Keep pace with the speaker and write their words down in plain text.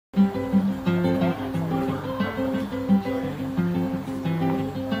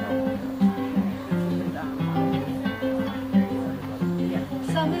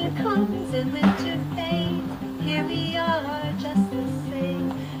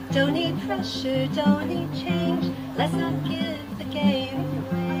Don't need pressure, don't need change. Let's not give the game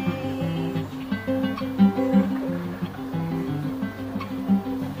away.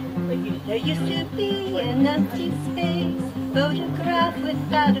 There used to be an empty space, a photograph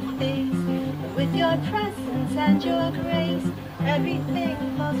without a face. But with your presence and your grace, everything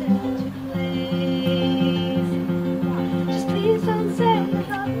falls into place. Just please don't say you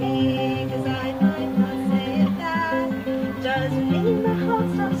love me, 'cause I might not say it back. Doesn't mean my heart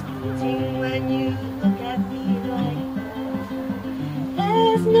stops beating when you look at me like that.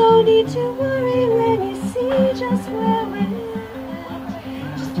 There's no need to worry when you see just where we're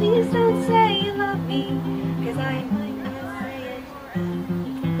at. Just please don't say you love me, 'cause I might not say it back.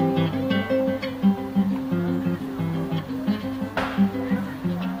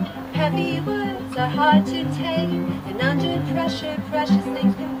 Heavy words are hard to take, and under pressure, precious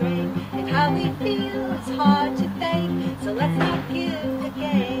things can break. And how we feel is hard to fake, so let's not give the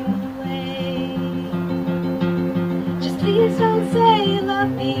game away. Just please don't say you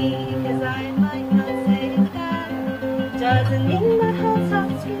love me, 'cause I might not say it back. Doesn't mean my heart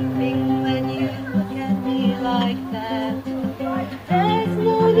stops skipping when you look at me like that. There's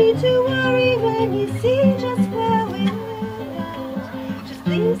no need to worry when you see just where we're at. Just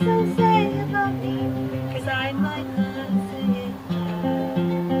please don't say you love me, 'cause I might not say it back.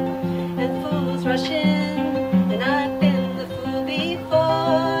 And fools rush in, and I've been the fool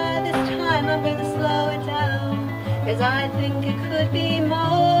before. This time I'm gonna slow it down, 'cause I think it could be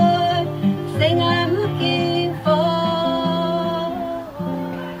more, the thing I'm looking for.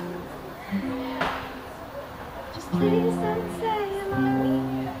 Just please don't say you love me,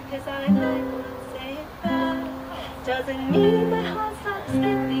 'cause I might not say it back. Doesn't mean my heart stops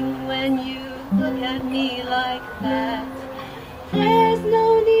skipping when you look at me like that. There's no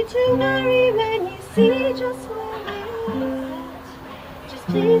need to worry when you see just where we're at. Just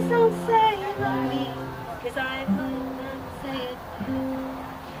please don't say you love me, 'cause I might not say it back.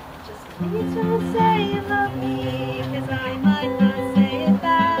 Just please don't say you love me, 'cause I might not say it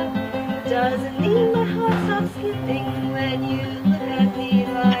back. Doesn't mean my heart stops skipping when you